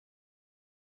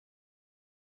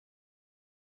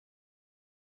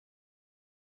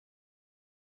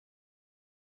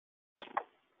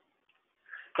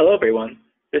Hello, everyone.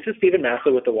 This is Stephen Massa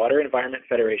with the Water Environment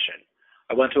Federation.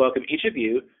 I want to welcome each of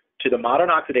you to the Modern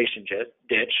Oxidation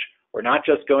Ditch, or Not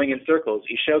Just Going in Circles,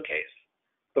 e-showcase.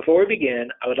 Before we begin,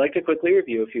 I would like to quickly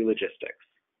review a few logistics.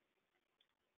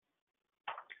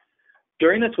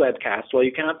 During this webcast, while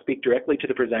you cannot speak directly to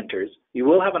the presenters, you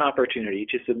will have an opportunity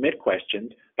to submit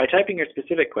questions by typing your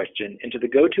specific question into the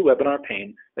GoToWebinar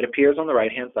pane that appears on the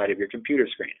right-hand side of your computer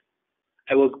screen.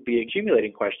 I will be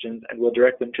accumulating questions and will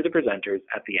direct them to the presenters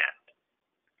at the end.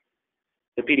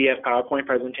 The PDF PowerPoint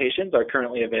presentations are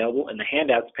currently available in the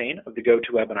Handouts pane of the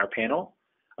GoToWebinar panel.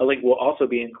 A link will also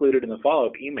be included in the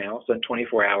follow-up email sent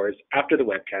 24 hours after the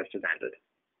webcast has ended.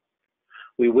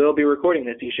 We will be recording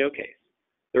this e-showcase.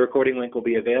 The recording link will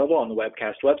be available on the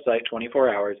webcast website 24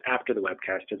 hours after the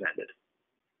webcast has ended.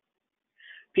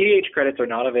 PDH credits are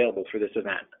not available for this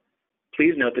event.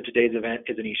 Please note that today's event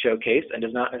is an e-showcase and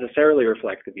does not necessarily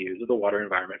reflect the views of the Water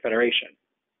Environment Federation.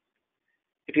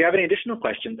 If you have any additional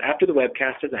questions after the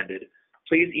webcast has ended,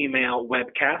 please email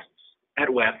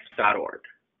webcasts@wef.org.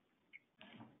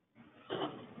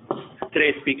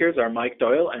 Today's speakers are Mike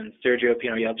Doyle and Sergio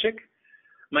Pino-Jelchik.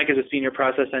 Mike is a senior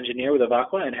process engineer with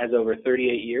Avaqua and has over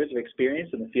 38 years of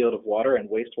experience in the field of water and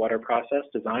wastewater process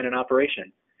design and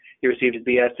operation. He received his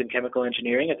BS in chemical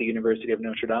engineering at the University of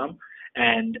Notre Dame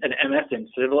and an MS in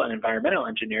civil and environmental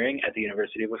engineering at the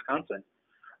University of Wisconsin.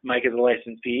 Mike is a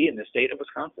licensed PE in the state of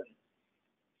Wisconsin.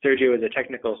 Sergio is a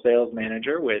technical sales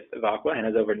manager with Avaqua and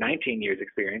has over 19 years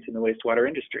experience in the wastewater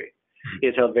industry. He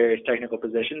has held various technical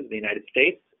positions in the United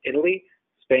States, Italy,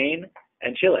 Spain,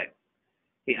 and Chile.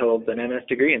 He holds an MS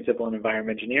degree in civil and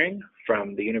environmental engineering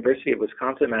from the University of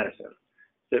Wisconsin-Madison.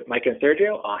 So Mike and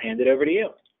Sergio, I'll hand it over to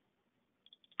you.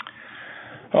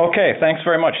 Okay, thanks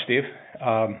very much, Steve.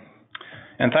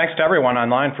 And thanks to everyone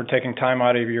online for taking time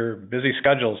out of your busy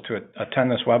schedules to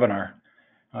attend this webinar.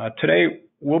 Today,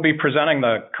 we'll be presenting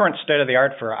the current state of the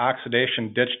art for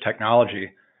oxidation ditch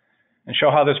technology and show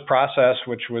how this process,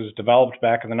 which was developed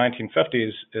back in the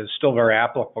 1950s, is still very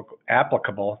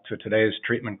applicable to today's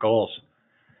treatment goals.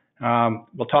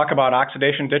 We'll talk about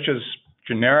oxidation ditches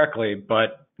generically,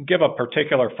 but give a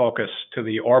particular focus to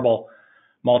the orbital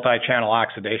multi-channel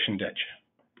oxidation ditch.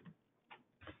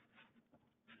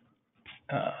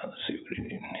 Let's see what we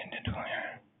need to do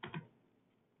here.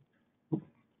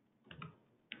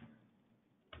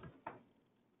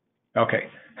 Okay,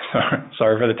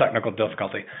 sorry for the technical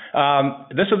difficulty.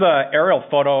 This is an aerial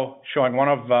photo showing one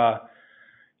of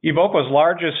Evoqua's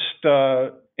largest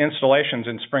installations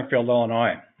in Springfield,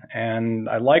 Illinois. And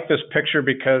I like this picture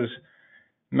because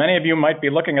many of you might be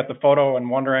looking at the photo and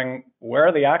wondering, where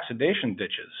are the oxidation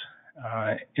ditches?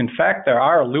 In fact, there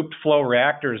are looped flow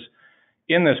reactors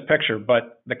in this picture,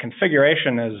 but the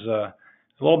configuration is a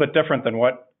little bit different than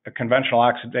what a conventional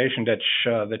oxidation ditch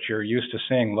that you're used to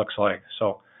seeing looks like.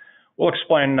 So we'll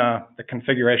explain the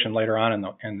configuration later on in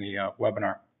the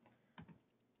webinar.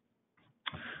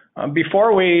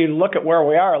 Before we look at where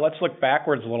we are, let's look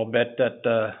backwards a little bit at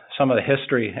some of the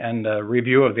history and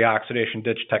review of the oxidation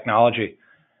ditch technology.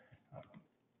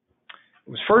 It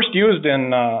was first used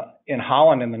in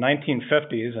Holland in the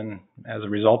 1950s and as a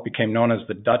result became known as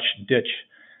the Dutch ditch.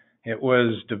 It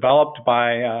was developed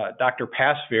by Dr.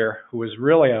 Pasveer, who was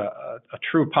really a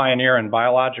true pioneer in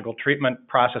biological treatment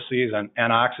processes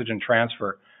and oxygen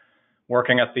transfer,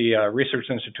 working at the Research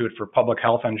Institute for Public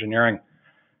Health Engineering,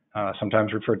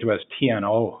 sometimes referred to as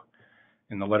TNO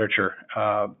in the literature.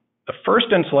 The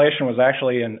first installation was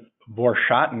actually in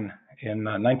Voorschoten in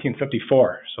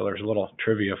 1954, so there's a little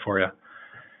trivia for you.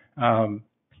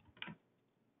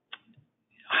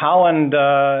 Holland,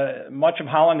 much of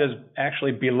Holland is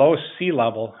actually below sea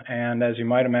level, and as you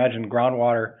might imagine,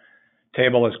 groundwater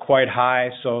table is quite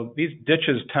high, so these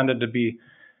ditches tended to be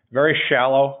very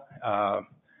shallow,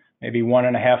 maybe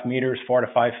 1.5 meters, 4 to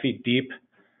 5 feet deep.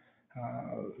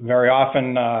 Very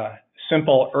often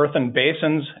simple earthen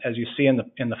basins, as you see in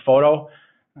the photo,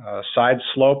 side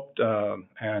sloped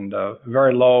and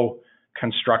very low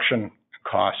construction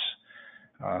costs.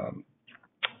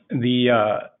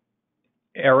 The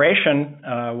aeration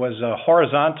was a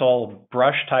horizontal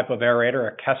brush type of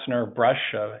aerator, a Kessner brush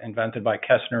invented by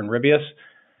Kessner and Ribius.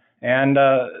 And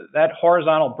that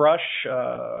horizontal brush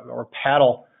or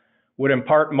paddle would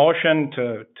impart motion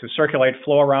to circulate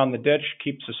flow around the ditch,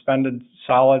 keep suspended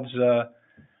solids,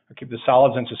 keep the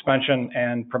solids in suspension,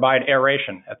 and provide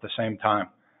aeration at the same time.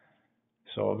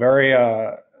 So a very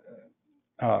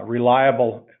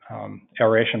reliable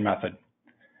aeration method.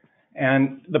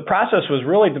 And the process was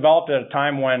really developed at a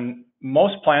time when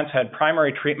most plants had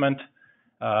primary treatment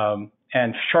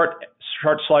and short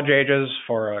sludge ages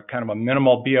for a kind of a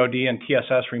minimal BOD and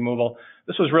TSS removal.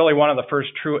 this was really one of the first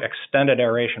true extended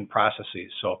aeration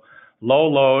processes. So low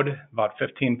load, about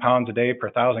 15 pounds a day per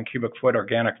 1,000 cubic foot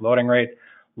organic loading rate,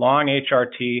 long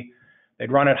HRT.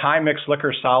 They'd run at high mixed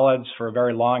liquor solids for a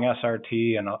very long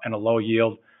SRT and a low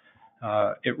yield.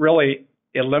 It really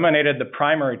eliminated the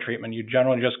primary treatment. You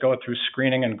generally just go through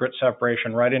screening and grit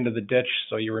separation right into the ditch.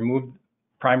 So you remove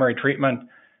primary treatment,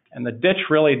 and the ditch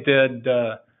really did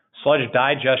sludge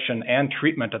digestion and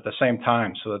treatment at the same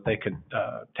time, so that they could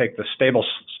take the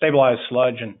stabilized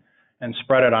sludge and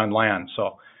spread it on land.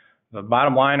 So the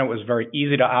bottom line, it was very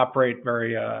easy to operate,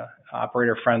 very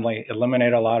operator friendly,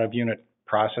 eliminate a lot of unit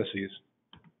processes.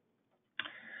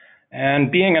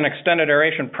 And being an extended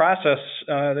aeration process,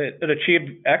 it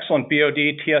achieved excellent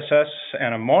BOD, TSS,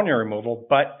 and ammonia removal,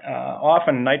 but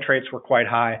often nitrates were quite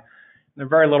high. There's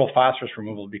very little phosphorus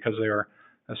removal because they were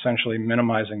essentially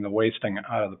minimizing the wasting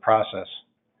out of the process.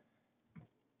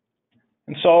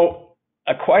 And so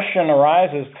a question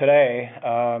arises today,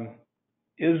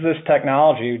 is this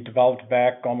technology developed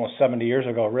back almost 70 years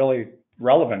ago really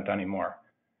relevant anymore?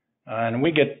 And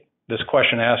we get this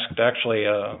question asked actually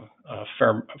a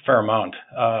fair amount.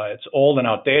 It's old and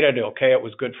outdated. Okay, it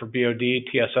was good for BOD,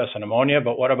 TSS, and ammonia,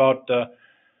 but what about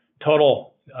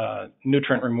total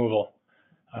nutrient removal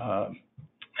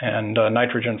and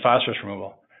nitrogen phosphorus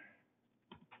removal?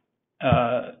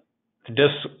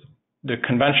 The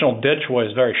conventional ditch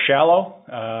was very shallow,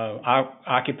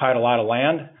 occupied a lot of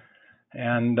land,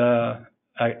 and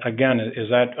again, is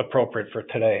that appropriate for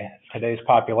today's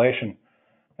population?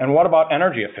 And what about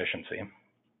energy efficiency?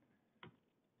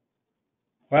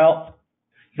 Well,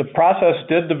 the process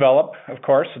did develop, of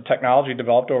course. The technology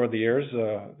developed over the years.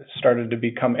 It started to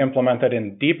become implemented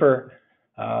in deeper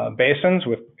basins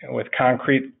with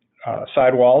concrete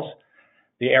sidewalls.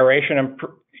 The aeration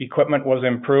equipment was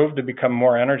improved to become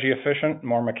more energy efficient,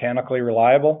 more mechanically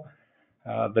reliable.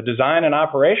 The design and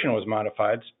operation was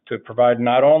modified to provide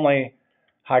not only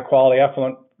high quality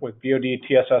effluent with BOD,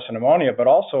 TSS, and ammonia, but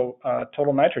also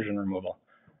total nitrogen removal.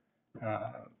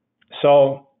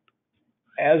 So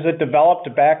as it developed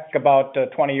back about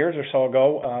 20 years or so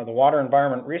ago, the Water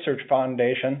Environment Research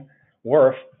Foundation,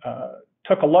 WERF,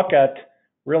 took a look at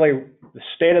really the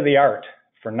state of the art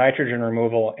for nitrogen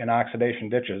removal in oxidation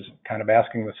ditches, kind of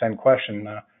asking the same question,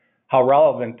 how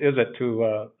relevant is it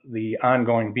to the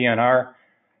ongoing BNR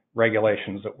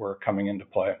regulations that were coming into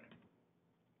play?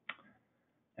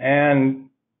 And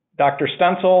Dr.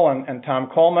 Stenzel and Tom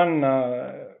Coleman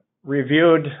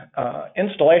reviewed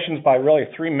installations by really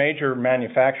three major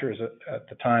manufacturers at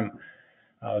the time.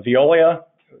 Veolia,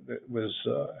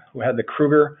 who had the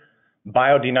Kruger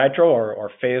biodinitro or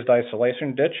phased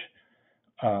isolation ditch.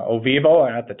 Ovivo,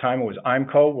 and at the time it was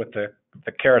IMCO with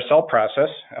the carousel process,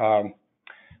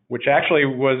 which actually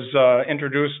was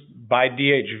introduced by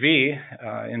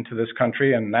DHV into this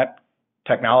country, and that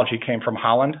technology came from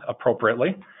Holland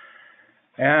appropriately.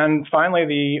 And finally,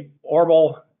 the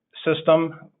Orbal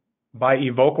system by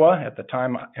Evoqua, at the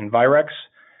time Envirex.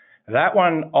 That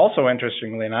one, also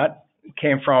interestingly enough,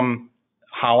 came from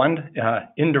Holland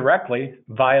indirectly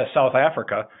via South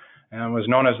Africa, and was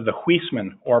known as the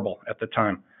Huisman Orbal at the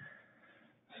time.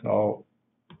 So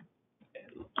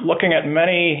looking at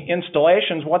many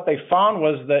installations, what they found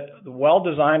was that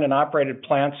well-designed and operated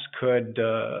plants could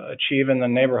achieve in the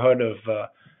neighborhood of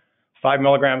 5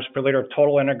 milligrams per liter of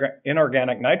total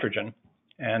inorganic nitrogen,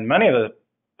 and many of the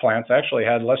plants actually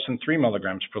had less than 3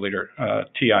 milligrams per liter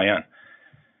TIN.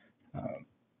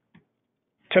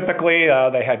 Typically,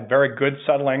 they had very good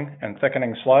settling and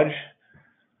thickening sludge,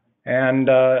 and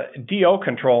DO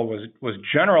control was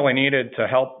generally needed to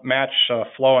help match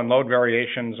flow and load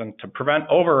variations and to prevent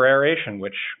over-aeration,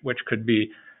 which could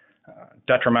be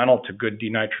detrimental to good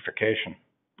denitrification.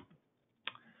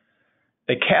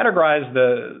 They categorized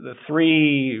the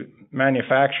three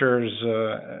manufacturers'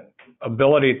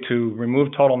 ability to remove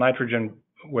total nitrogen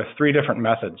with three different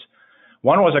methods.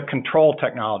 One was a control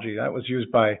technology that was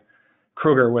used by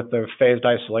Kruger with the phased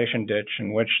isolation ditch,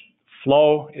 in which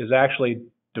flow is actually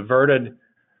diverted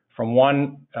from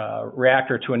one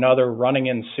reactor to another, running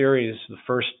in series, the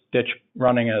first ditch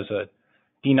running as a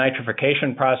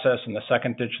denitrification process and the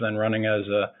second ditch then running as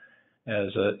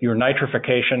your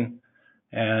nitrification,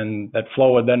 and that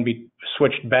flow would then be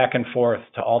switched back and forth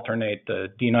to alternate the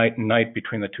denite and nite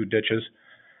between the two ditches.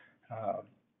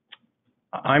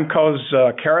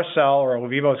 IMCO's carousel, or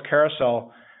Ovivo's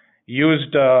carousel,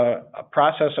 used a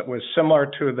process that was similar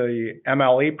to the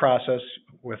MLE process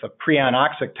with a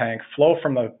pre-anoxic tank. Flow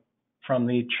from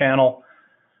the channel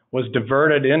was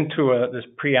diverted into this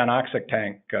pre-anoxic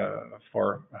tank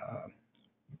for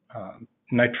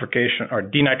nitrification or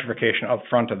denitrification up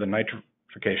front of the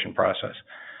nitrification process.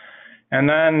 And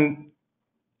then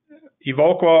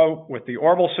Evoqua, with the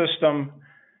Orbital system,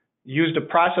 used a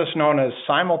process known as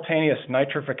simultaneous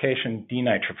nitrification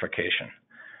denitrification.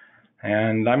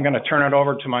 And I'm going to turn it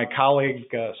over to my colleague,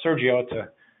 Sergio, to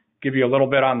give you a little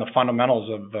bit on the fundamentals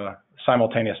of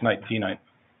simultaneous denit.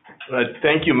 Right.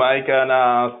 Thank you, Mike, and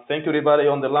thank you everybody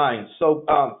on the line. So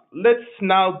let's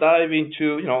now dive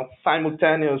into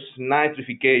simultaneous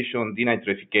nitrification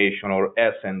denitrification, or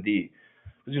SND,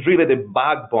 which is really the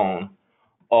backbone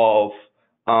of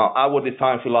our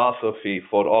design philosophy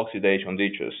for oxidation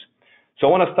ditches. So I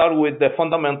want to start with the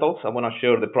fundamentals. I want to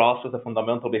share the process, the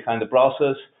fundamental behind the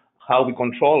process, how we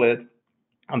control it,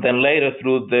 and then later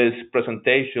through this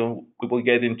presentation, we will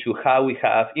get into how we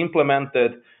have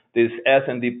implemented this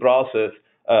S&D process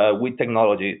with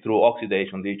technology through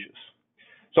oxidation ditches.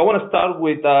 So I want to start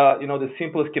with the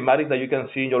simple schematic that you can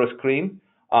see in your screen.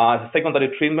 Secondary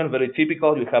treatment, very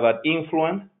typical. You have an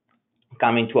influent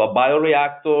coming to a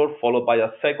bioreactor, followed by a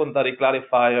secondary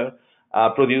clarifier,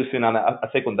 producing a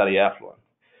secondary effluent.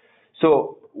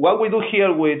 So what we do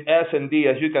here with S&D,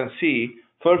 as you can see,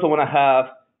 first I want to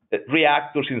have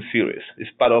reactors in series. It's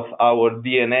part of our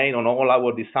DNA, and all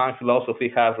our design philosophy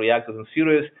have reactors in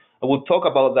series. I will talk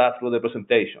about that through the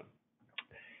presentation.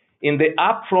 In the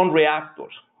upfront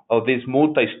reactors of this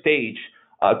multi-stage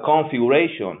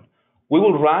configuration, we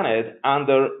will run it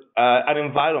under an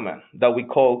environment that we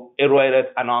call aerated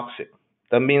anoxic.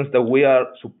 That means that we are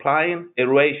supplying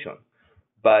aeration,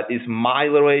 but it's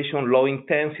mild aeration, low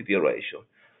intensity aeration.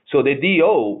 So the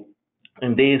DO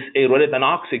in this aerated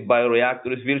anoxic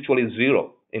bioreactor is virtually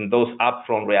zero in those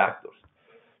upfront reactors.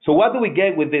 So what do we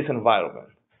get with this environment?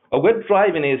 What we're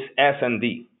driving is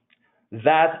S&D.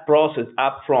 That process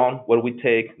upfront where we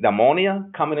take the ammonia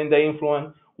coming in the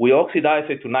influent, we oxidize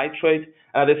it to nitrate,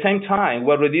 and at the same time,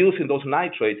 we're reducing those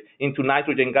nitrates into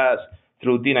nitrogen gas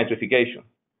through denitrification.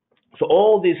 So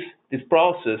all this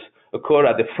process occur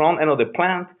at the front end of the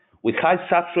plant with high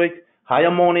substrate, high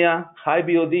ammonia, high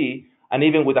BOD, and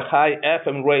even with a high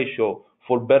FM ratio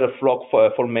for better floc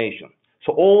formation.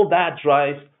 So all that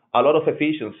drives a lot of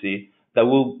efficiency that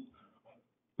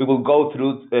we will go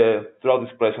through throughout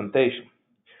this presentation.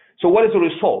 So what is the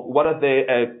result? What are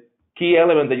the key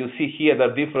elements that you see here that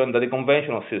are different than the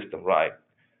conventional system, right?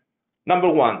 Number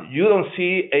one, you don't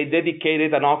see a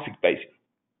dedicated anoxic basin.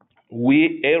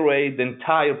 We aerate the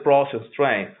entire process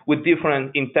train with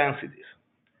different intensities.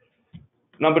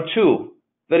 Number two,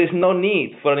 there is no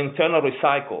need for an internal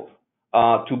recycle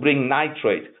to bring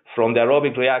nitrate from the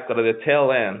aerobic reactor at the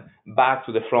tail end back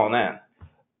to the front end.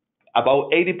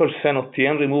 About 80% of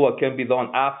TN removal can be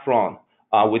done upfront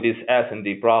with this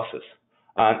S&D process.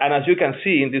 And as you can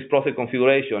see in this process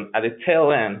configuration, at the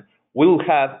tail end, we will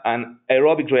have an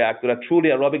aerobic reactor, a truly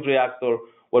aerobic reactor,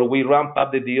 where we ramp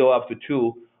up the DO up to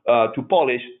 2 to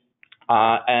polish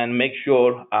and make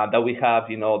sure that we have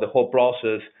the whole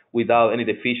process without any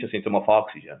deficiency in terms of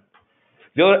oxygen.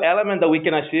 The other element that we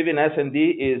can achieve in S&D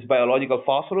is biological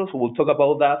phosphorus. We'll talk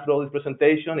about that throughout this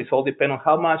presentation. It's all dependent on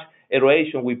how much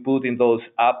aeration we put in those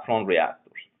upfront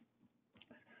reactors.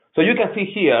 So you can see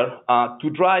here, to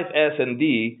drive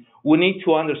S&D, we need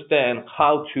to understand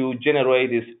how to generate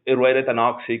this aerated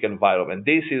anoxic environment.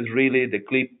 This is really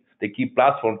the key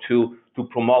platform to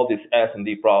promote this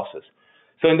S&D process.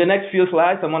 So in the next few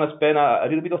slides, I'm going to spend a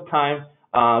little bit of time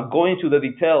going to the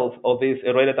details of this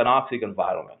aerated anoxic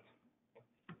environment.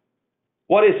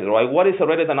 What is it, right? What is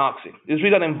aerated anoxic? It's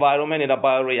really an environment in a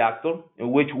bioreactor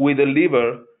in which we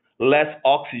deliver less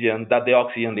oxygen than the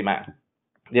oxygen demand.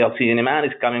 The oxygen demand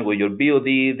is coming with your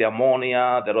BOD, the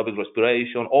ammonia, the aerobic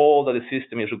respiration, all that the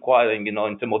system is requiring, in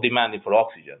terms of demanding for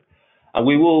oxygen. And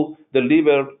we will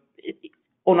deliver,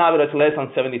 on average, less than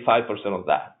 75% of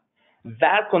that.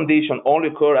 That condition only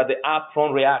occurs at the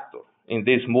upfront reactor in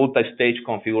this multi-stage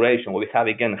configuration, where we have,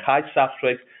 again, high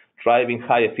substrates driving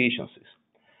high efficiencies.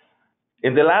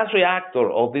 In the last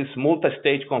reactor of this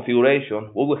multi-stage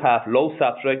configuration, we will have low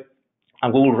substrate,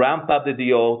 and we will ramp up the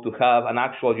DO to have an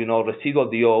actual, residual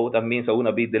DO. That means we're going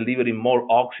to be delivering more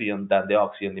oxygen than the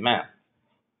oxygen demand.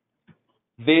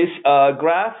 This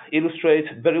graph illustrates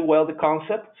very well the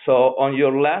concept. So on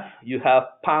your left, you have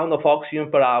pound of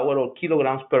oxygen per hour or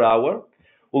kilograms per hour.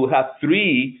 We'll have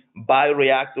 3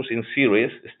 bioreactors in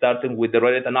series, starting with the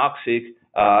aerated anoxic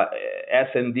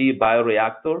S&D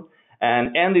bioreactor,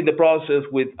 and ending the process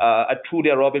with a truly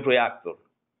aerobic reactor.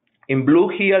 In blue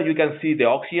here, you can see the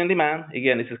oxygen demand.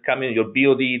 Again, this is coming in your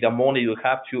BOD, the ammonia you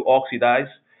have to oxidize.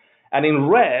 And in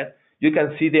red, you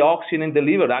can see the oxygen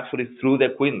delivered actually through the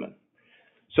equipment.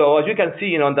 So as you can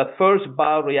see, in that first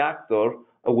bioreactor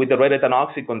with the aerated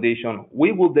anoxic condition,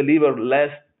 we will deliver less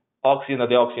oxygen than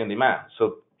the oxygen demand.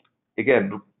 So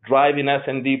again, driving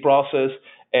S&D process,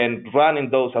 and running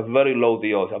those at very low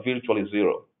DOs, at virtually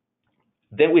zero.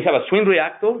 Then we have a swing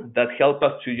reactor that helps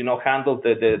us to handle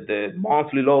the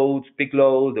monthly loads, peak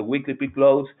loads, the weekly peak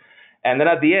loads. And then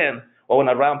at the end, we want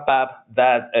to ramp up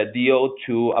that DO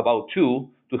to about 2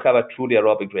 to have a truly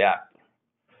aerobic reactor.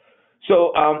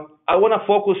 So I want to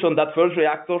focus on that first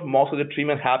reactor. Most of the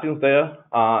treatment happens there,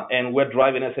 and we're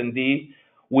driving S&D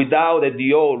without a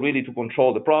DO really to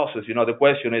control the process. The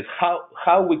question is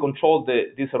how we control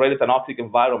this aerated anoxic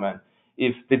environment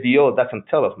if the DO doesn't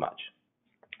tell us much.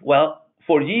 Well,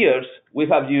 for years, we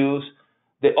have used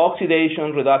the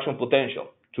oxidation reduction potential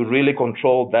to really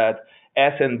control that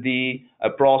S&D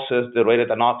process, the aerated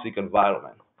anoxic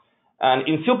environment. And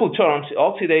in simple terms,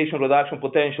 oxidation reduction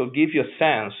potential gives you a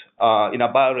sense in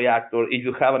a bioreactor if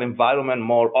you have an environment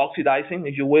more oxidizing,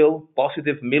 if you will,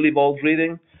 positive millivolt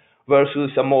reading,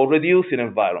 versus a more reducing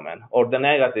environment, or the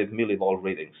negative millivolt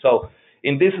reading. So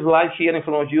in this slide here in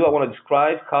front of you, I want to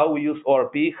describe how we use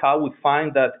ORP, how we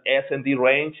find that S&D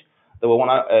range that we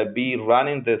want to be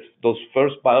running those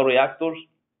first bioreactors.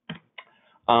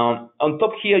 On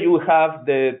top here, you have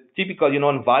the typical,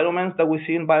 environments that we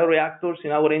see in bioreactors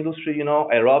in our industry,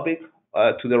 aerobic,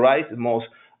 to the right, the most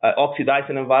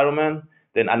oxidizing environment,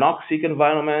 then anoxic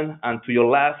environment, and to your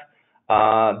left,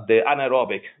 the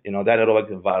anaerobic, the anaerobic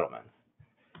environment.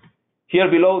 Here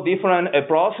below, different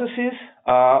processes.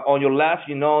 On your left,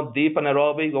 deep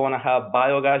anaerobic, we want to have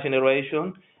biogas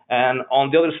generation. And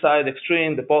on the other side,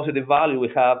 extreme, the positive value, we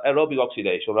have aerobic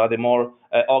oxidation, right, the more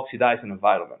oxidizing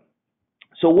environment.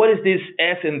 So what is this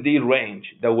S&D range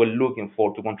that we're looking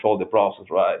for to control the process,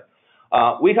 right?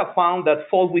 We have found that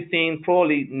falls within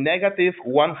probably negative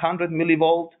 100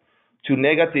 millivolt to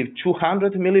negative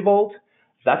 200 millivolt.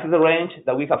 That's the range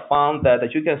that we have found that,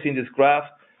 as you can see in this graph,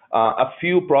 a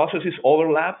few processes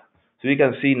overlap. So you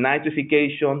can see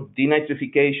nitrification,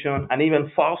 denitrification, and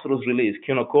even phosphorus release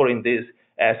can occur in this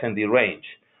S&D range.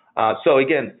 So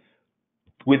again,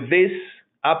 with this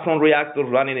upfront reactor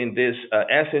running in this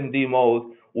S&D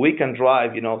mode, we can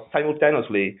drive,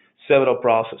 simultaneously several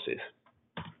processes.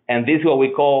 And this is what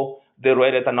we call the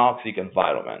aerated anoxic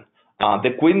environment. The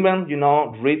equipment,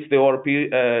 reads the ORP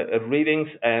readings,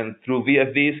 and through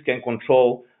VFDs can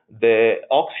control the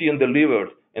oxygen delivered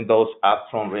in those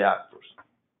upfront reactors.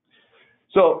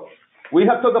 So we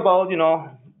have talked about,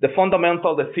 the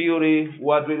fundamental, the theory,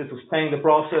 what really sustains the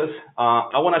process.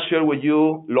 I want to share with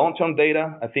you long-term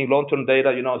data. I think long-term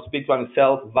data, speaks by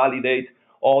itself, validate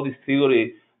all this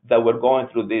theory that we're going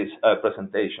through this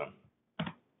presentation.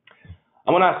 I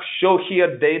want to show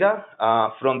here data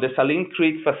from the Saline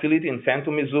Creek facility in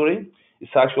Fenton, Missouri.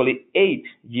 It's actually 8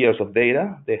 years of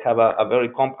data. They have a very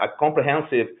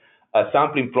comprehensive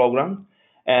sampling program.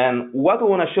 And what I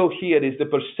want to show here is the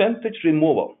percentage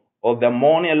removal of the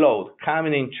ammonia load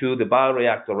coming into the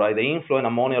bioreactor, right? The inflow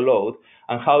ammonia load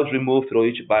and how it's removed through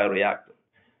each bioreactor.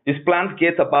 This plant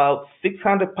gets about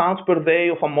 600 pounds per day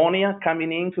of ammonia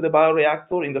coming into the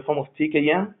bioreactor in the form of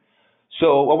TKM.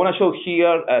 So I want to show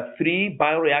here 3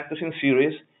 bioreactors in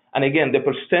series, and again, the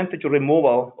percentage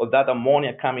removal of that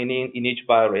ammonia coming in each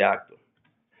bioreactor.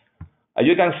 As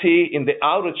you can see in the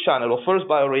outer channel, the first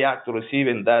bioreactor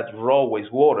receiving that raw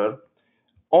wastewater,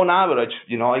 on average,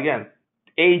 again,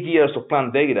 8 years of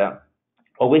plant data,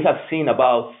 we have seen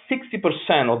about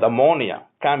 60% of the ammonia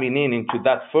coming into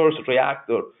that first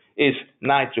reactor is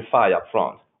nitrified up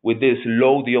front with this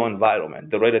low DO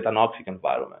environment, the aerated anoxic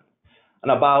environment.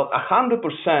 And about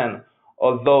 100%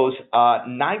 of those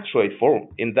nitrate formed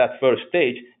in that first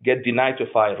stage get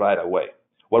denitrified right away.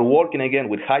 We're working again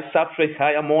with high substrate,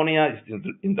 high ammonia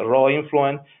in the raw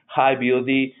influent, high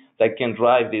BOD that can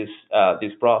drive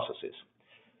these processes.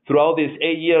 Throughout these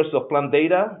 8 years of plant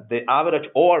data, the average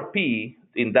ORP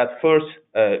in that first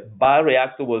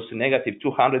bioreactor was negative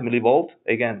 200 millivolts.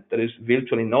 Again, there is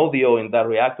virtually no DO in that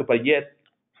reactor, but yet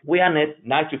we are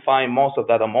nitrifying most of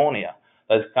that ammonia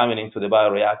that's coming into the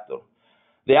bioreactor.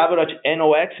 The average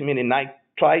NOx, meaning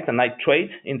nitrite and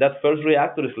nitrate, in that first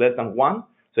reactor is less than 1.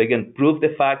 So again, prove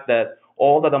the fact that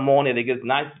all that ammonia that gets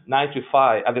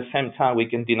nitrified, at the same time we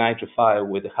can denitrify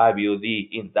with high BOD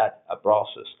in that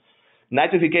process.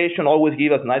 Nitrification always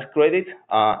gives us nice credit.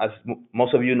 As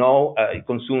most of you know, it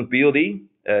consumes BOD.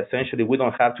 Essentially, we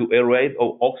don't have to aerate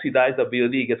or oxidize the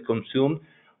BOD. It gets consumed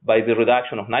by the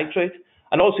reduction of nitrate.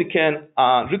 And also can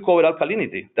recover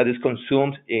alkalinity that is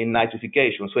consumed in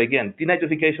nitrification. So again,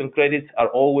 denitrification credits are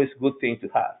always good things to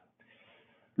have.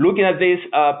 Looking at this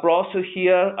process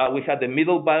here, we have the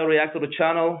middle bioreactor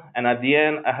channel, and at the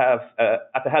end, as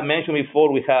I have mentioned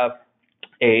before, we have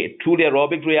a truly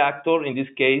aerobic reactor, in this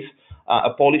case,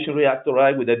 a polishing reactor,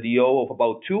 right, with a DO of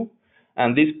about 2.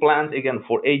 And this plant, again,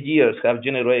 for 8 years, have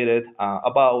generated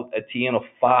about a TN of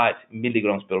 5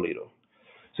 milligrams per liter.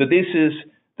 So this is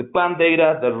the plant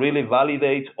data that really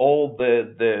validates all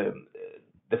the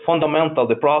fundamental,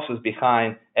 the process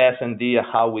behind S&D and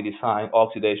how we design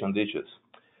oxidation ditches.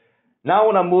 Now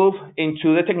I want to move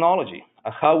into the technology,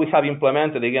 how we have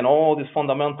implemented, again, all this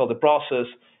fundamental, the process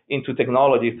into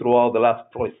technology throughout the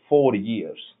last probably 40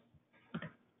 years.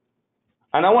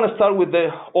 And I want to start with the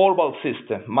Orval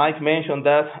system. Mike mentioned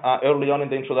that early on in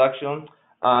the introduction.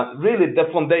 Really the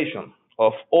foundation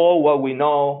of all what we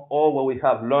know, all what we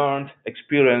have learned,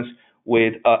 experienced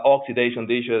with oxidation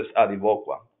dishes at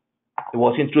Evoqua. It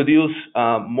was introduced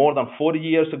more than 40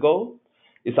 years ago.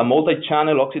 It's a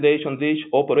multi-channel oxidation dish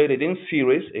operated in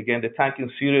series. Again, the tanking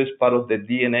series, part of the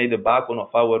DNA, the backbone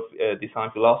of our design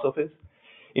philosophies.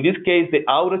 In this case, the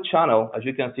outer channel, as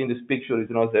you can see in this picture, is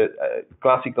the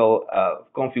classical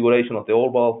configuration of the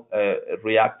Orval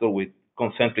reactor with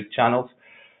concentric channels.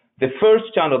 The first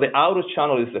channel, the outer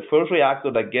channel, is the first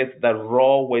reactor that gets that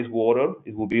raw wastewater.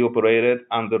 It will be operated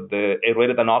under the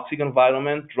aerated anoxic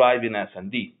environment, driving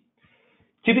S&D.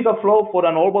 Typical flow for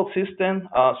an Orval system,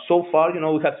 so far,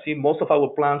 we have seen most of our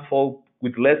plants fall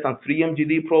with less than 3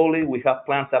 mgd probably. We have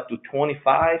plants up to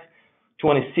 25,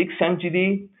 26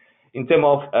 mgd. In terms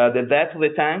of the depth of the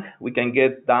tank, we can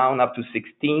get down up to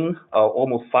 16,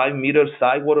 almost 5 meters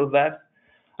side water depth.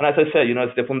 And as I said,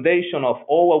 it's the foundation of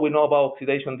all what we know about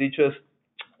oxidation ditches.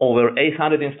 Over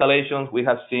 800 installations, we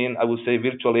have seen, I would say,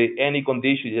 virtually any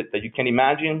condition that you can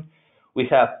imagine. We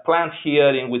have plants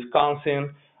here in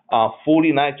Wisconsin,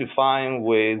 fully nitrifying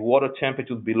with water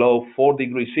temperatures below 4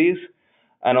 degrees Celsius.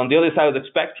 And on the other side of the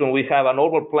spectrum, we have an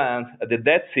Orval plant at the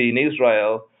Dead Sea in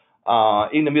Israel,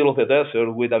 in the middle of the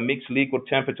desert with a mixed liquid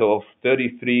temperature of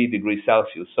 33 degrees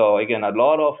Celsius. So again, a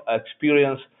lot of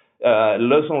experience,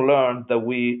 lesson learned that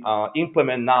we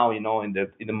implement now, in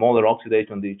the modern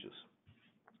oxidation ditches.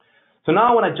 So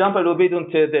now I want to jump a little bit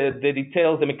into the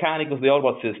details, the mechanics of the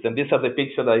Orval system. These are the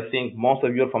pictures that I think most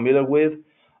of you are familiar with.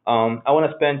 I want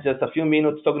to spend just a few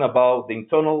minutes talking about the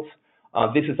internals.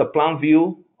 This is a plan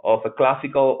view of a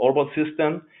classical Orval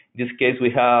system. In this case,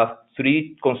 we have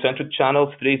 3 concentric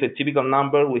channels. 3 is a typical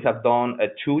number. We have done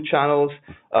 2 channels,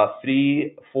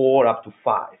 3, 4, up to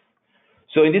 5.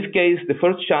 So in this case, the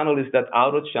first channel is that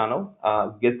outer channel,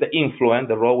 gets the influent,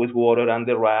 the raw wastewater and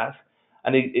the RAS,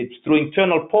 and it's through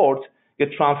internal ports, get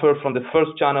transferred from the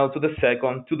first channel to the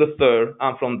second, to the third,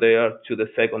 and from there to the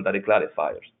secondary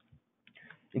clarifiers.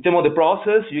 In terms of the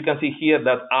process, you can see here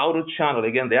that outer channel,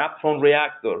 again, the upfront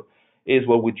reactor, is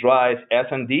where we drive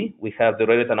S&D. We have the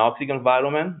aerated anoxic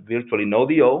environment, virtually no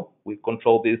DO. We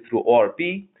control this through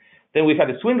ORP. Then we have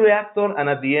the swing reactor, and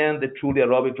at the end, the truly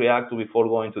aerobic reactor before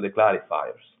going to the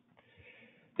clarifiers.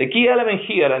 The key element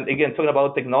here, and again, talking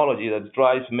about technology that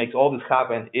makes all this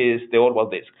happen, is the Orval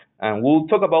disk. And we'll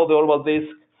talk about the Orval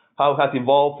disk, how it has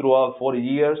evolved throughout 40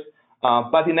 years.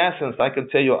 But in essence, I can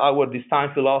tell you our design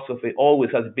philosophy always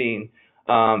has been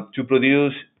to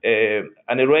produce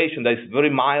an aeration that is very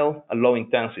mild and low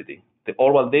intensity. The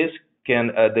Orval disk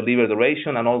can deliver the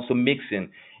aeration and also mixing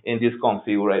in this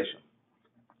configuration.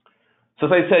 So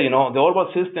as I say, the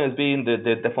Orval system has been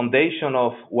the foundation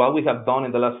of what we have done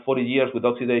in the last 40 years with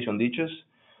oxidation ditches.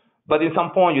 But at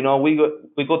some point,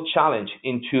 we got challenged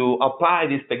into apply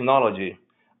this technology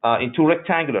into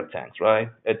rectangular tanks, right?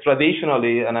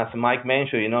 Traditionally, and as Mike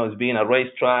mentioned, it's been a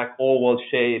racetrack, oval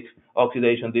shaped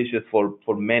oxidation dishes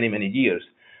for many, many years.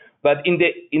 But in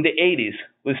the 80s,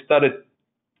 we started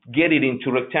getting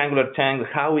into rectangular tanks,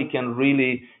 how we can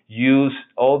really use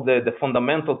all the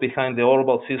fundamentals behind the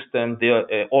Orval system,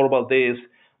 the Orval disk,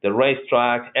 the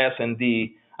racetrack,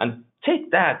 S&D, and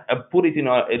take that and put it in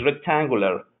a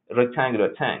rectangular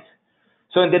tank.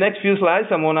 So in the next few slides,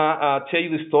 I'm gonna tell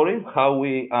you the story, how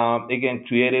we, again,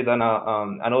 created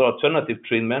another alternative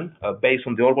treatment based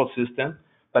on the Orval system,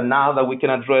 but now that we can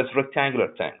address rectangular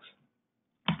tanks.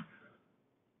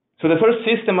 So the first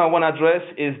system I want to address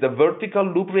is the vertical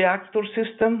loop reactor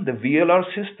system. The VLR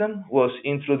system was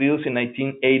introduced in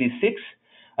 1986.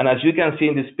 And as you can see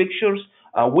in these pictures,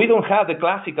 we don't have the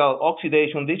classical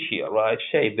oxidation dish here, right?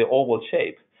 Shape, the oval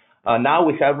shape. Now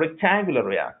we have rectangular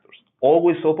reactors,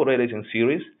 always operated in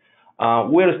series.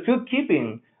 We're still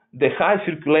keeping the high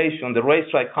circulation, the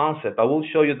racetrack concept. I will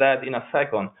show you that in a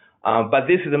second. But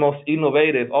this is the most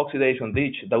innovative oxidation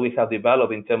ditch that we have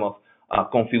developed in terms of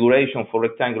configuration for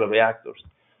rectangular reactors.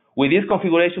 With this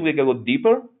configuration, we can go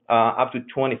deeper, up to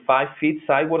 25 feet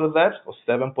side water depth, or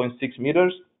 7.6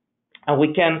 meters. And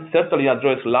we can certainly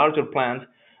address larger plants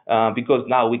because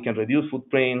now we can reduce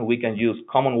footprint, we can use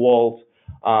common walls.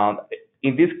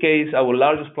 In this case, our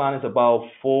largest plant is about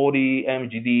 40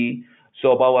 mgd.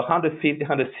 so about 150,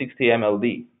 160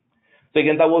 MLD. So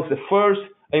again, that was the first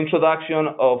introduction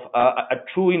of a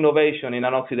true innovation in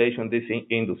an oxidation dish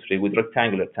industry with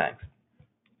rectangular tanks.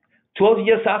 12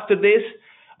 years after this,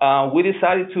 we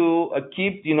decided to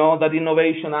keep, that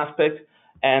innovation aspect,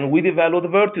 and we developed the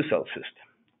Verticell system.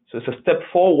 So it's a step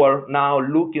forward now,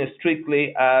 looking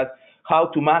strictly at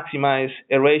how to maximize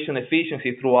aeration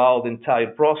efficiency throughout the entire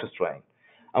process train.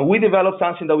 And we developed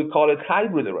something that we call it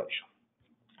hybrid aeration.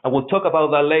 And we'll talk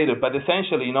about that later, but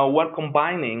essentially, we're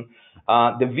combining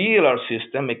the VLR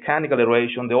system, mechanical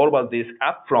aeration, the orbital disk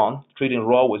up front, treating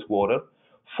raw wastewater,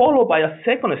 followed by a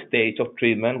second stage of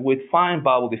treatment with fine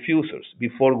bubble diffusers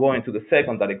before going to the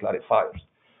secondary clarifiers.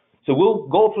 So we'll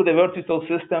go through the Verticell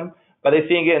system, but I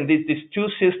think, again, these two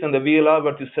systems, the VLR,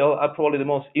 Verticell, are probably the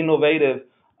most innovative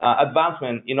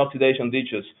advancement in oxidation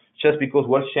ditches, just because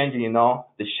we're changing,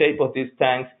 the shape of these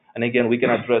tanks, and again, we can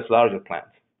address larger plants.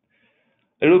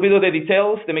 A little bit of the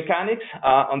details, the mechanics.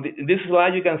 On this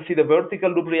slide, you can see the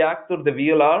vertical loop reactor, the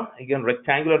VLR, again,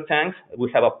 rectangular tanks. We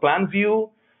have a plan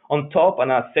view on top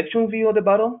and a section view at the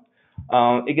bottom.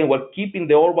 Again, we're keeping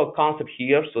the orbital concept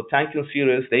here, so tank in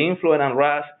series, the influent and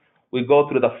RAS. We go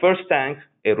through the first tank,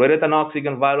 a rated anoxic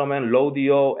environment, low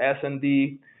DO,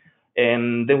 S&D,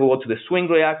 and then we go to the swing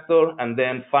reactor, and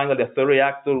then finally a third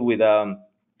reactor with a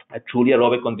truly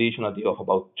aerobic condition at DO of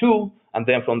about 2, and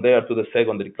then from there to the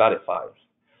secondary clarifiers.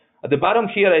 At the bottom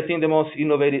here, I think the most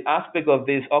innovative aspect of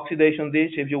this oxidation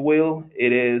dish, if you will,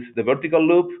 it is the vertical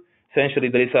loop. Essentially,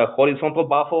 there is a horizontal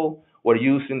baffle. We're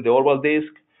using the orbital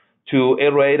disk to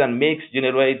aerate and mix,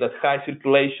 generate that high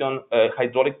circulation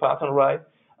hydraulic pattern, right,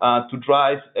 to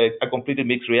drive a completely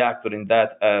mixed reactor in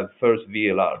that first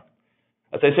VLR.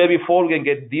 As I said before, we can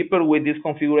get deeper with this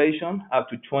configuration, up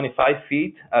to 25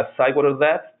 feet side water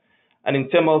depth. And in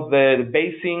terms of the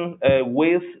basing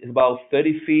width, it's about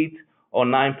 30 feet or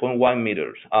 9.1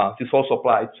 meters. This also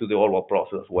applies to the orbital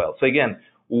process as well. So again,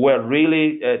 we're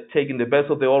really taking the best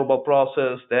of the orbital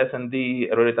process, the S&D,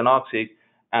 aerated anoxic,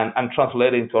 and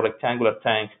translating into a rectangular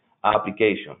tank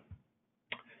application.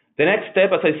 The next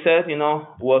step, as I said,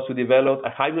 was to develop a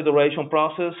hybrid aeration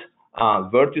process,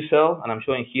 Verticell, and I'm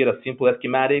showing here a simple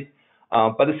schematic.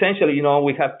 But essentially,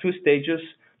 we have two stages.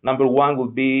 Number one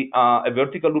would be a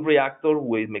vertical loop reactor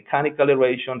with mechanical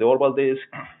aeration, the orbital disk,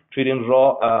 treating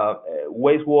raw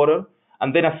wastewater,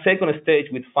 and then a second stage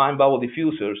with fine bubble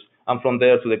diffusers, and from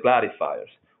there to the clarifiers.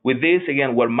 With this,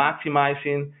 again, we're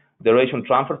maximizing the aeration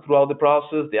transfer throughout the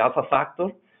process, the alpha factor,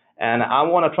 and I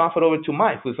want to transfer over to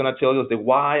Mike, who's going to tell us the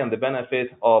why and the benefit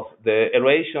of the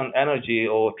aeration energy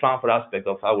or transfer aspect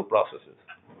of our processes.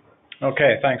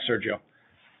 Okay, thanks, Sergio.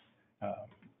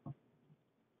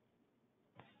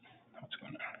 What's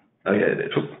going on? Okay, it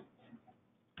is.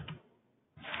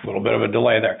 A little bit of a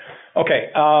delay there. Okay,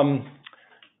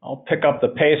 I'll pick up the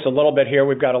pace a little bit here.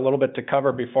 We've got a little bit to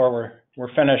cover before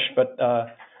we're finished, but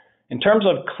in terms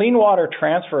of clean water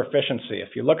transfer efficiency, if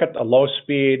you look at a low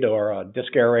speed or a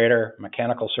disk aerator,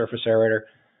 mechanical surface aerator,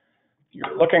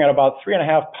 you're looking at about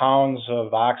 3.5 pounds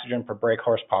of oxygen per brake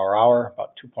horsepower hour,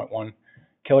 about 2.1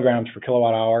 kilograms per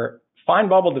kilowatt hour. Fine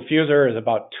bubble diffuser is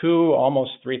about 2,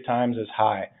 almost 3 times as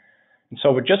high. And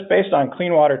so just based on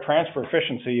clean water transfer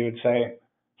efficiency, you would say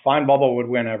fine bubble would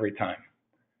win every time.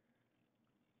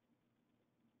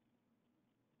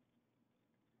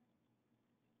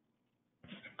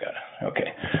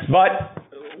 Okay, but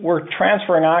we're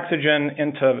transferring oxygen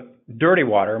into dirty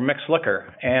water, mixed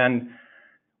liquor, and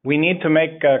we need to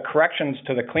make corrections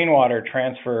to the clean water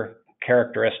transfer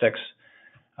characteristics.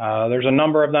 There's a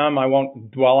number of them. I won't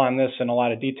dwell on this in a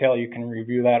lot of detail. You can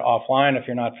review that offline if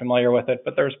you're not familiar with it,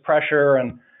 but there's pressure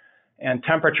and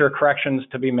temperature corrections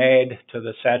to be made to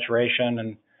the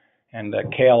saturation and the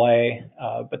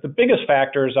KLA. But the biggest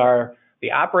factors are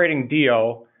the operating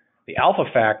DO, the alpha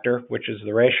factor, which is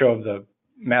the ratio of the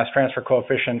mass transfer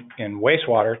coefficient in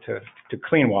wastewater to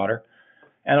clean water,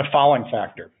 and a fouling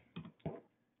factor.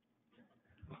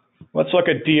 Let's look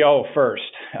at DO first.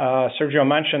 Sergio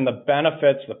mentioned the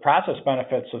benefits, the process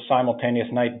benefits of simultaneous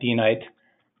night-denight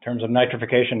in terms of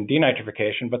nitrification and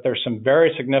denitrification, but there's some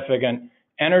very significant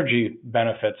energy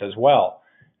benefits as well.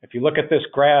 If you look at this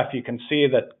graph, you can see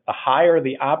that the higher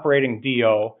the operating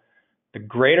DO, the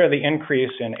greater the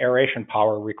increase in aeration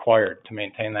power required to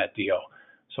maintain that DO.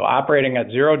 So operating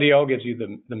at 0 DO gives you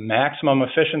the maximum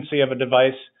efficiency of a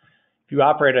device. If you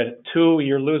operate at 2,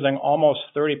 you're losing almost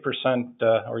 30%,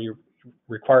 or you're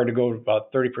required to go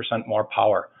about 30% more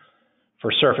power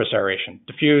for surface aeration.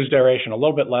 Diffused aeration, a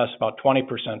little bit less, about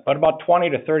 20%, but about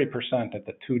 20 to 30% at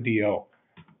the 2 DO.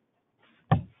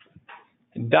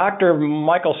 Dr.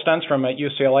 Michael Stenstrom at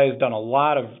UCLA has done a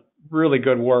lot of really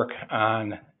good work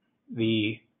on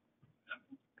the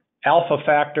alpha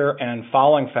factor and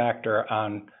fouling factor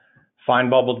on fine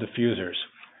bubble diffusers.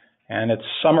 And it's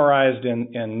summarized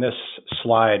in this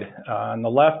slide. On the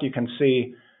left, you can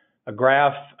see a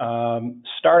graph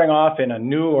starting off in a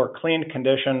new or clean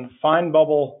condition. Fine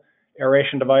bubble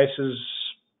aeration devices,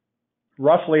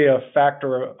 roughly a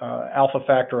alpha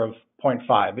factor of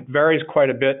 0.5. It varies quite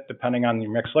a bit depending on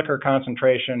your mixed liquor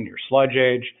concentration, your sludge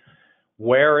age,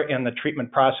 where in the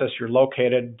treatment process you're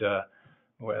located.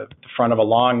 With the front of a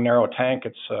long, narrow tank,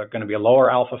 it's going to be a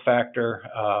lower alpha factor.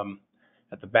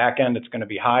 At the back end, it's going to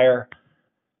be higher,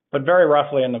 but very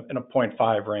roughly in a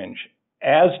 0.5 range.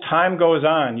 As time goes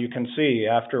on, you can see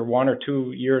after 1 or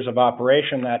 2 years of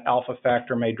operation, that alpha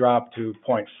factor may drop to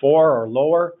 0.4 or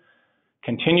lower.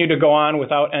 Continue to go on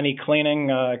without any cleaning,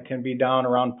 can be down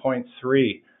around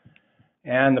 0.3.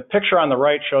 And the picture on the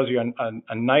right shows you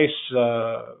a nice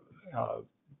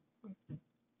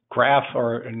graph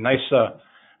or a nice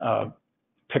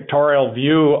pictorial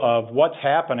view of what's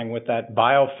happening with that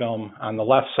biofilm. On the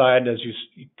left side, as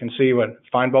you can see, when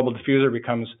fine bubble diffuser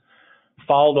becomes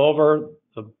fouled over,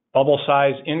 the bubble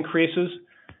size increases.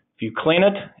 If you clean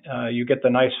it, you get the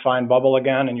nice fine bubble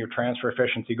again and your transfer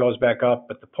efficiency goes back up.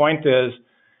 But the point is,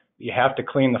 you have to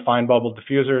clean the fine bubble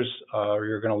diffusers or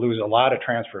you're going to lose a lot of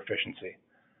transfer efficiency.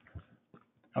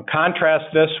 Now contrast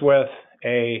this with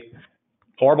a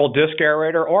orbital disc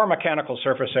aerator or a mechanical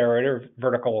surface aerator,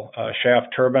 vertical shaft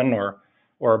turbine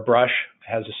or a brush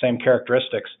has the same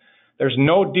characteristics. There's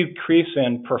no decrease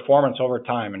in performance over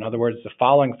time. In other words, the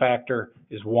fouling factor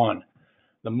is 1.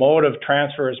 The mode of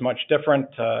transfer is much different.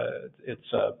 It's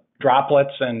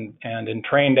droplets and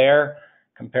entrained air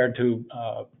compared to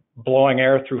blowing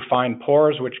air through fine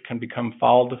pores, which can become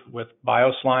fouled with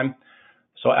bioslime.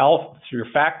 So your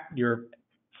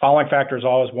fouling factor is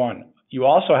always 1. You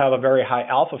also have a very high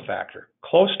alpha factor,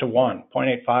 close to 1,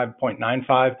 0.85,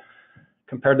 0.95,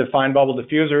 compared to fine bubble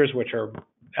diffusers, which are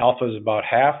alpha is about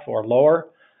half or lower.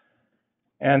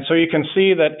 And so you can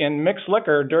see that in mixed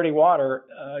liquor, dirty water,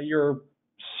 your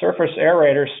surface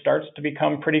aerator starts to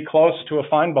become pretty close to a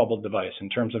fine bubble device in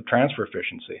terms of transfer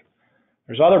efficiency.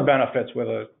 There's other benefits with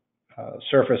a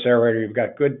surface aerator. You've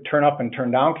got good turn up and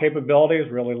turn down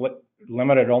capabilities, really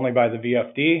limited only by the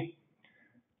VFD.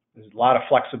 There's a lot of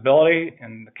flexibility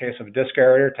in the case of a disc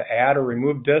aerator to add or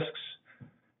remove discs.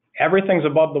 Everything's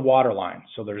above the water line,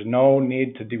 so there's no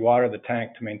need to dewater the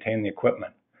tank to maintain the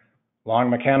equipment. Long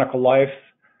mechanical life,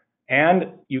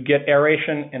 and you get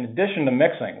aeration in addition to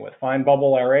mixing. With fine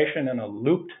bubble aeration in a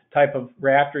looped type of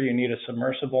reactor, you need a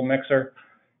submersible mixer.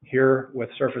 Here with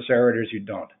surface aerators, you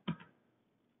don't.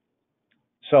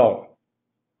 So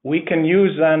we can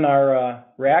use then our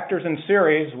reactors in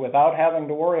series without having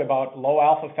to worry about low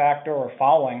alpha factor or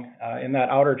fouling in that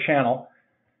outer channel.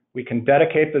 We can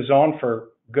dedicate the zone for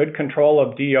good control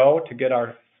of DO to get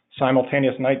our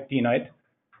simultaneous night-denight.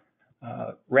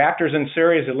 Reactors in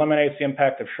series eliminates the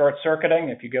impact of short circuiting.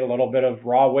 If you get a little bit of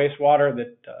raw wastewater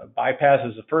that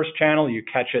bypasses the first channel, you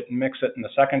catch it and mix it in the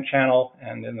second channel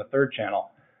and in the third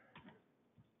channel.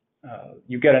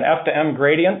 You get an F to M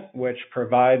gradient, which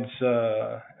provides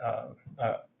a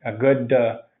good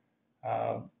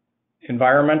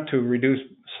environment to reduce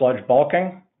sludge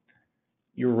bulking.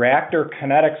 Your reactor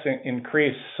kinetics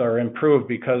increase or improve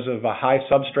because of a high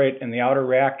substrate in the outer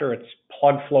reactor. It's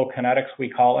plug flow kinetics, we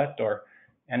call it, or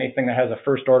anything that has a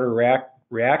first order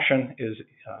reaction is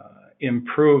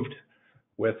improved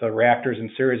with a reactors in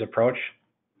series approach.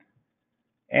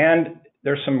 And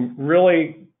there's some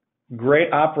really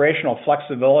great operational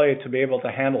flexibility to be able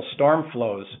to handle storm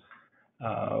flows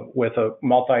with a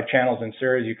multi-channels in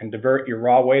series. You can divert your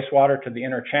raw wastewater to the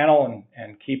inner channel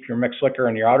and keep your mixed liquor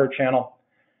in your outer channel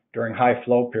during high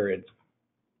flow periods.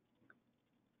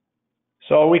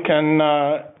 So we can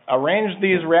arrange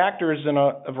these reactors in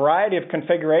a variety of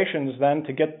configurations then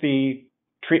to get the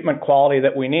treatment quality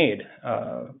that we need.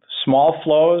 Small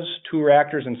flows, 2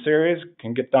 reactors in series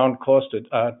can get down close to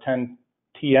 10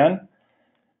 TN.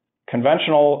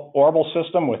 Conventional orbital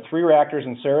system with 3 reactors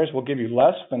in series will give you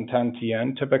less than 10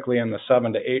 TN, typically in the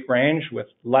 7 to 8 range with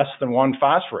less than 1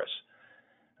 phosphorus.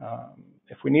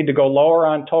 If we need to go lower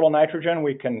on total nitrogen,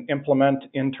 we can implement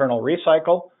internal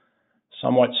recycle,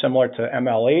 somewhat similar to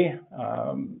MLE.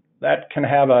 That can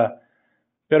have a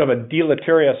bit of a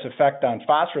deleterious effect on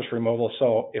phosphorus removal.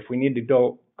 So if we need to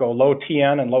go low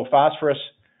TN and low phosphorus,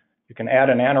 you can add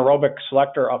an anaerobic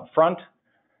selector up front.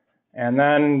 And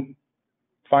then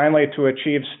finally, to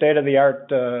achieve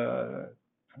state-of-the-art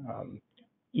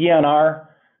ENR,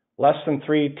 less than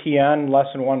 3 TN, less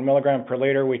than 1 milligram per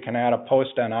liter, we can add a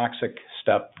post-anoxic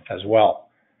step as well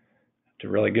to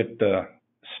really get the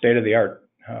state-of-the-art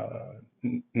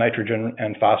nitrogen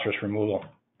and phosphorus removal.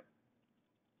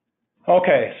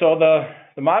 Okay, so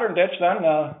the modern ditch then,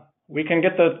 we can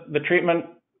get the treatment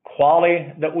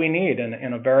quality that we need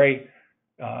in a very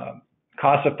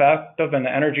cost-effective and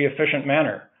energy-efficient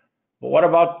manner. But what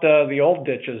about the old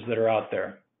ditches that are out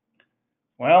there?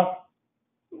 Well,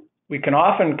 we can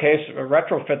often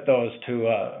retrofit those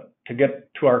to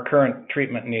get to our current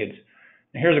treatment needs.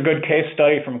 And here's a good case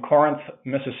study from Corinth,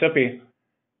 Mississippi.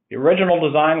 The original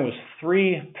design was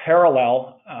 3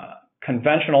 parallel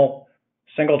conventional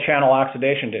single-channel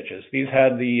oxidation ditches. These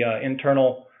had the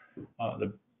internal,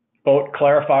 the boat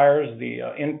clarifiers, the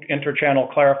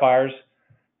interchannel clarifiers,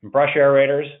 brush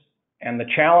aerators, and the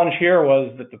challenge here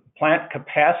was that the plant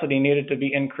capacity needed to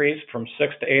be increased from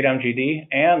 6 to 8 MGD,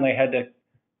 and they had to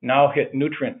now hit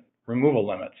nutrient removal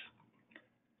limits.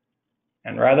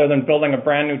 And rather than building a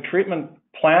brand new treatment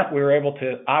plant, we were able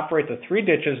to operate the 3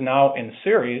 ditches now in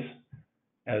series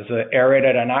as an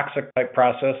aerated anoxic type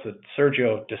process that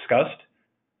Sergio discussed,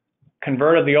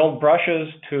 converted the old brushes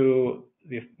to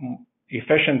the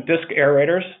efficient disc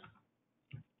aerators,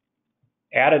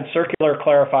 added circular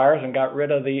clarifiers and got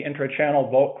rid of the intrachannel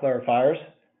boat clarifiers.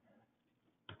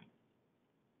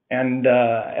 And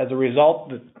as a result,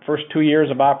 the first 2 years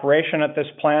of operation at this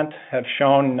plant have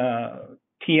shown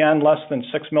TN less than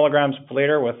 6 milligrams per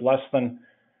liter with less than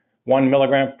 1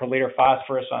 milligram per liter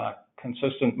phosphorus on a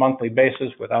consistent monthly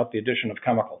basis without the addition of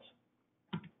chemicals.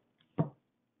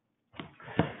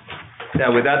 Yeah,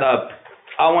 with that,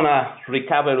 I want to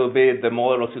recap a little bit the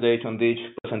model oxidation ditch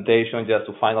presentation just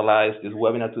to finalize this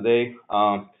webinar today.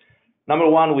 Number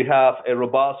one, we have a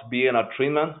robust BNR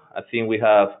treatment. I think we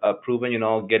have proven,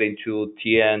 getting to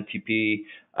TN, TP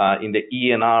in the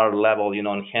ENR level,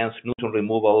 enhanced nutrient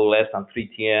removal, less than 3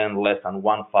 TN, less than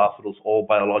 1 phosphorus, all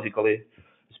biologically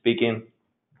speaking.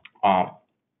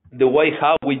 The way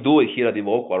how we do it here at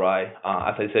Evoqua, right?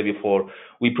 As I said before,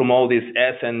 we promote this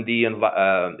S&D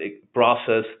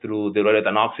process through the rated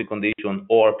anoxic condition,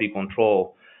 ORP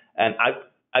control. And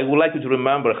I would like you to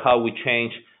remember how we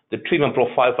change the treatment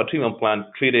profile for treatment plant,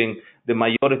 treating the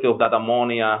majority of that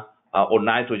ammonia or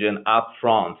nitrogen up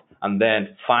front, and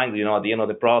then finally, at the end of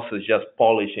the process, just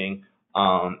polishing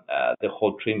the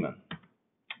whole treatment.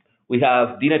 We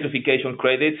have denitrification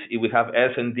credits. If we have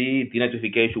S&D,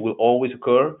 denitrification will always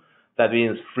occur. That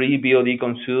means free BOD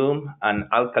consumed and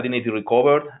alkalinity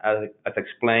recovered, as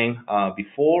explained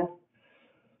before.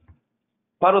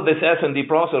 Part of this S&D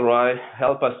process, right,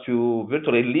 help us to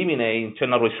virtually eliminate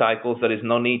internal recycles. There is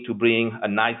no need to bring a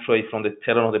nitrate from the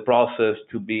tail end of the process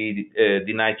to be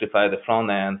denitrified at the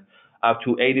front end. Up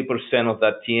to 80% of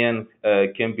that TN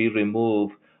can be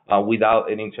removed without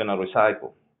an internal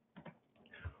recycle.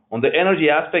 On the energy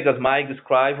aspect, as Mike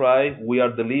described, right, we are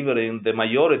delivering the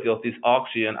majority of this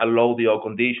oxygen at low DO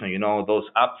condition, those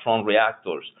upfront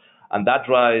reactors. And that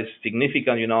drives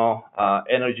significant,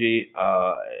 energy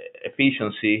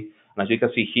efficiency. And as you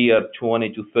can see here,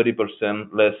 20 to 30%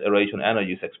 less aeration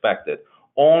energy is expected.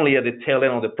 Only at the tail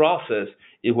end of the process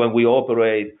is when we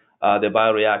operate the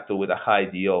bioreactor with a high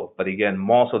DO. But again,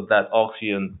 most of that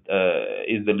oxygen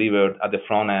is delivered at the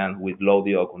front end with low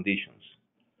DO conditions.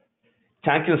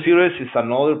 Tanking series is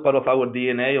another part of our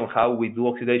DNA on how we do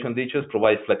oxidation ditches,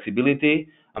 provide flexibility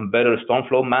and better storm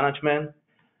flow management.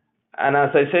 And as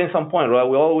I say in some point, right,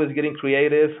 we're always getting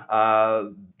creative.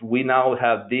 We now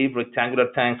have deep rectangular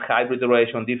tanks, hybrid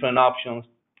aeration, different options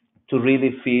to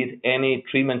really feed any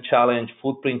treatment challenge,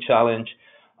 footprint challenge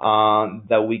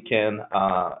that we can,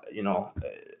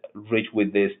 reach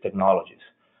with these technologies.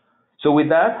 So with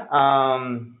that,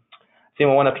 I think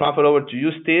I want to transfer over to you,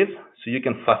 Steve, so you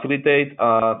can facilitate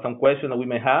some questions that we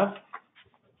may have.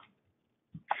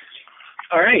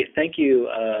 All right. Thank you,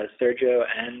 Sergio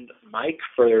and Mike,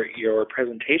 for your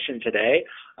presentation today.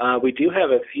 We do have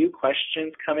a few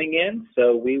questions coming in,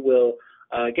 so we will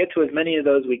get to as many of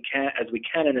those as we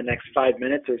can in the next 5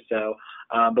 minutes or so.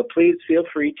 But please feel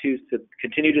free to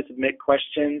continue to submit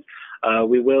questions.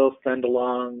 We will send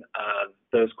along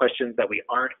those questions that we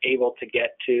aren't able to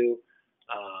get to.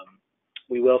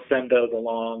 We will send those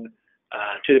along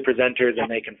to the presenters,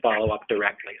 and they can follow up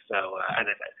directly. So, as I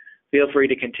said, feel free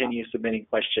to continue submitting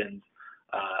questions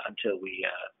until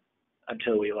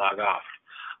we log off.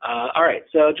 All right,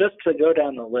 so just to go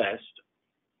down the list,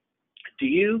 do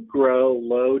you grow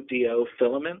low DO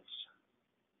filaments?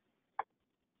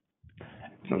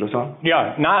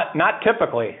 Yeah, not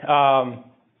typically.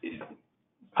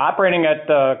 Operating at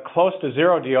close to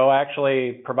 0 DO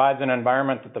actually provides an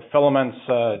environment that the filaments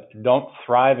don't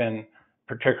thrive in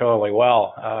particularly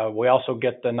well. We also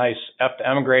get the nice F to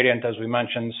M gradient, as we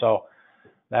mentioned, so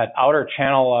that outer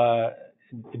channel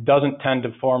doesn't tend to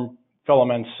form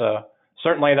filaments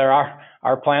certainly there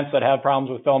are plants that have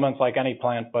problems with filaments like any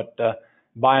plant, but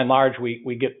by and large,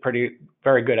 we get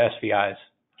very good SVIs.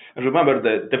 And remember,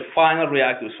 the final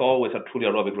reactor is always a truly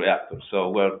aerobic reactor, so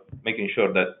we're making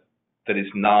sure that there is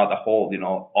not a whole,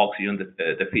 oxygen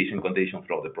deficient condition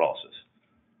throughout the process.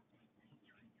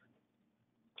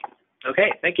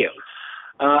 Okay, thank you.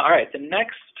 All right,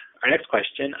 our next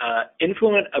question.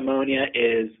 Influent ammonia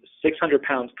is 600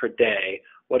 pounds per day.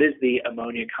 What is the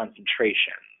ammonia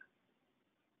concentration?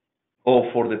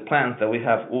 Oh, for the plants that we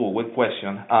have, good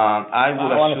question. I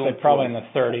want to say probably in the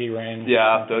 30 range.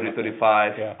 Yeah, 30,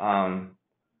 35. Yeah.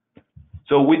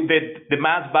 So the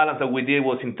mass balance that we did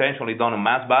was intentionally done on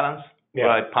mass balance,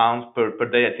 right? Pounds per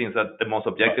day. I think that's the most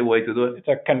objective way to do it. It's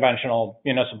a conventional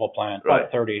municipal plant, right?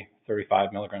 About 30,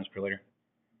 35 milligrams per liter.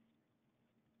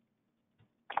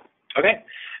 Okay,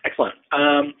 excellent.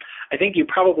 I think you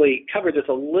probably covered this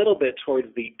a little bit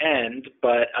towards the end,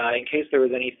 but in case there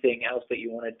was anything else that you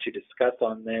wanted to discuss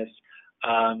on this,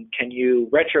 can you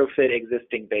retrofit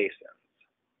existing basins?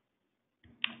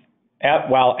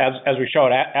 Well, as we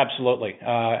showed, absolutely,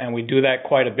 and we do that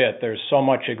quite a bit. There's so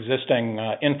much existing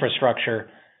infrastructure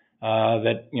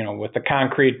that, with the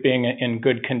concrete being in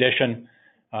good condition,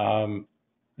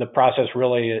 the process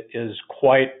really is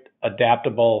quite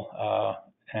adaptable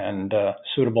and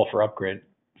suitable for upgrade.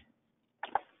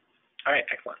 All right,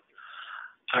 excellent.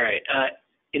 All right,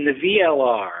 in the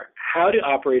VLR, how do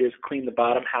operators clean the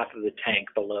bottom half of the tank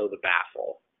below the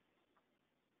baffle?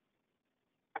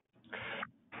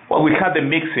 Well, we had the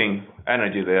mixing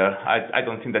energy there. I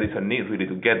don't think there is a need really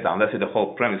to get down. That's the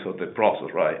whole premise of the process,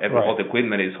 right? All the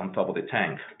equipment is on top of the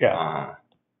tank. Yeah.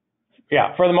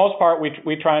 Yeah, for the most part,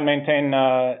 we try and maintain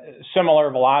similar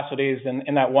velocities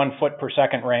in that 1 foot per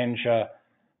second range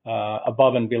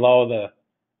above and below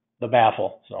the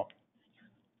baffle. So.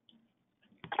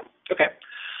 Okay.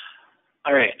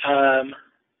 All right.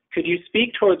 Could you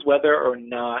speak towards whether or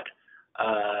not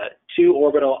 2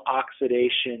 orbital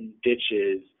oxidation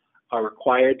ditches are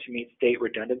required to meet state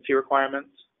redundancy requirements?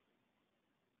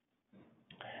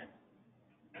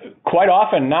 Quite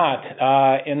often not.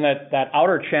 In that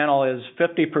outer channel is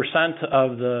 50%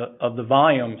 of the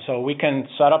volume, so we can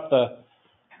set up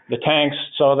the tanks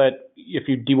so that if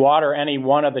you dewater any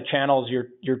one of the channels,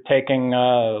 you're taking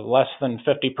less than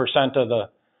 50%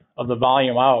 of the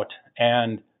volume out,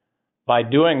 and by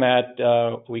doing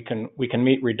that, we can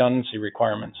meet redundancy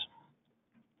requirements.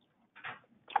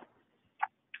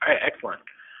 All right, excellent.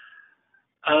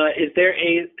 Is there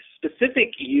a specific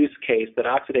use case that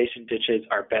oxidation ditches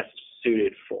are best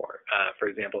suited for? For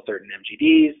example, certain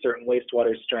MGDs, certain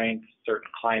wastewater strengths,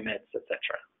 certain climates, etc.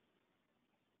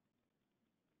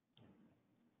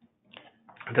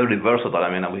 They're versatile.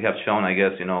 I mean, we have shown, I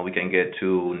guess, we can get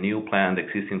to new plant,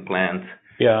 existing plant.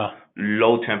 Yeah.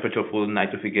 Low temperature full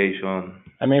nitrification.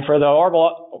 I mean, for the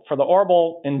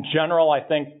orbital in general, I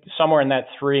think somewhere in that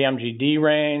 3 MGD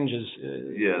range is,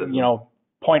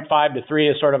 0.5 to 3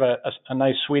 is sort of a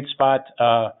nice sweet spot.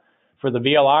 For the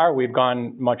VLR, we've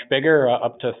gone much bigger,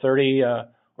 up to 30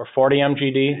 or 40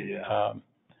 MGD.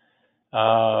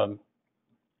 Yeah.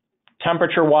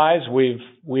 Temperature-wise,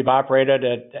 we've operated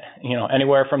at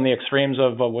anywhere from the extremes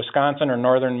of Wisconsin or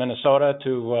northern Minnesota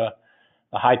to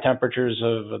the high temperatures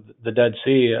of the Dead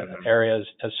Sea areas,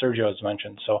 as Sergio has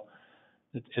mentioned. So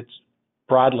it's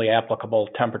broadly applicable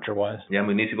temperature-wise. Yeah,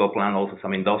 municipal plant, also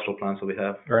some industrial plants that we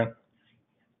have. Right.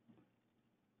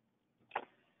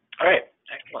 All right,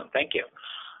 excellent, thank you.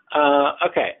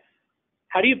 Okay,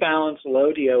 how do you balance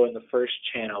low DO in the first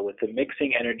channel with the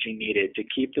mixing energy needed to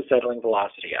keep the settling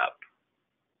velocity up?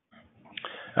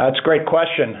 That's a great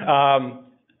question.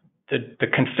 The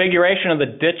configuration of the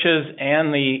ditches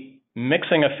and the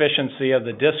mixing efficiency of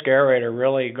the disc aerator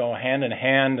really go hand in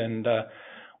hand, and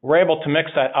we're able to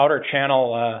mix that outer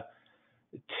channel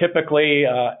typically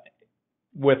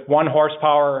with 1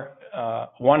 horsepower,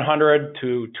 100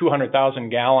 to 200,000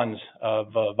 gallons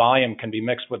of volume can be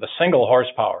mixed with a single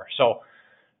horsepower. So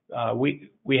we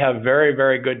have very,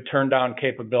 very good turn down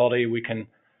capability. We can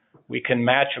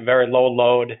match a very low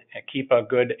load and keep a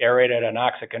good aerated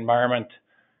anoxic environment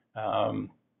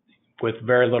with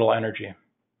very little energy.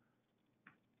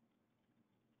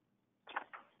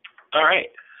 All right.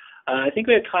 I think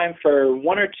we have time for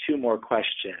 1 or 2 more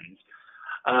questions.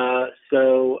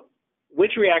 So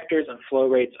which reactors and flow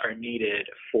rates are needed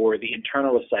for the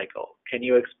internal recycle? Can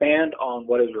you expand on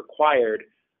what is required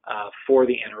for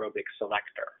the anaerobic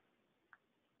selector?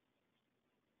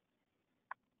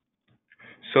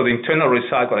 So the internal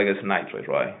recycle, I guess, nitrate,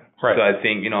 right? Right. So I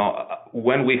think,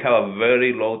 when we have a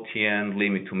very low TN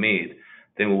limit to meet,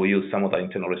 then we will use some of the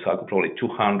internal recycle, probably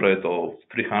 200 or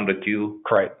 300 Q.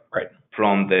 Right, right.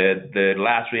 from the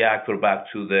last reactor back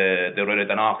to the rated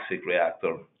anoxic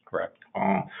reactor. Correct.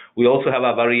 We also have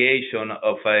a variation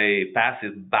of a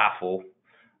passive baffle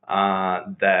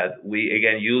that we,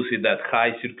 again, use it at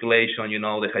high circulation,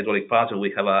 the hydraulic process.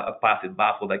 We have a passive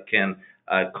baffle that can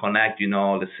connect,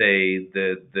 let's say,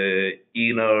 the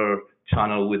inner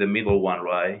channel with the middle one,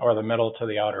 right? Or the middle to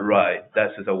the outer. Right.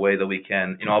 That's a way that we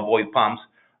can, avoid pumps.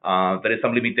 There is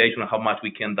some limitation on how much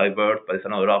we can divert, but it's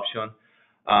another option.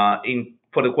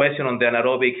 For the question on the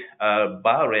anaerobic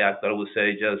bioreactor, I would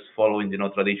say just following,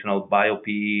 traditional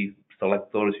bio-PE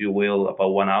selectors, you will, about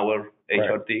 1 hour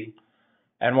HRT. Right.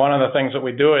 And one of the things that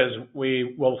we do is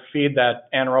we will feed that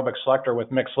anaerobic selector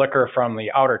with mixed liquor from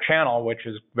the outer channel, which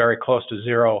is very close to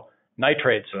zero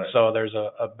nitrates. Right. So there's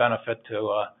a benefit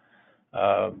to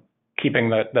keeping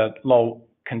the low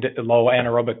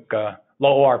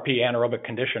ORP anaerobic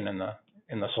condition in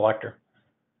the selector.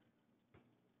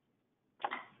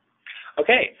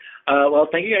 Okay. Well,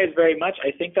 thank you guys very much.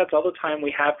 I think that's all the time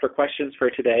we have for questions for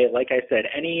today. Like I said,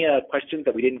 any questions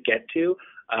that we didn't get to,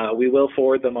 we will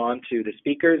forward them on to the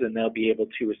speakers, and they'll be able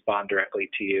to respond directly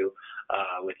to you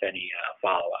with any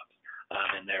follow-ups.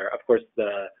 And there, of course,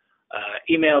 the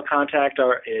email contact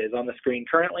is on the screen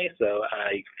currently, so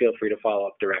you can feel free to follow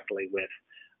up directly with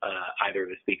either of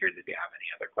the speakers if you have any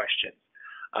other questions.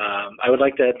 I would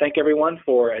like to thank everyone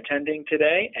for attending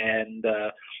today, and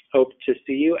hope to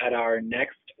see you at our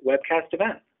next webcast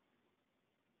event.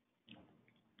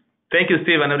 Thank you,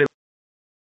 Steve.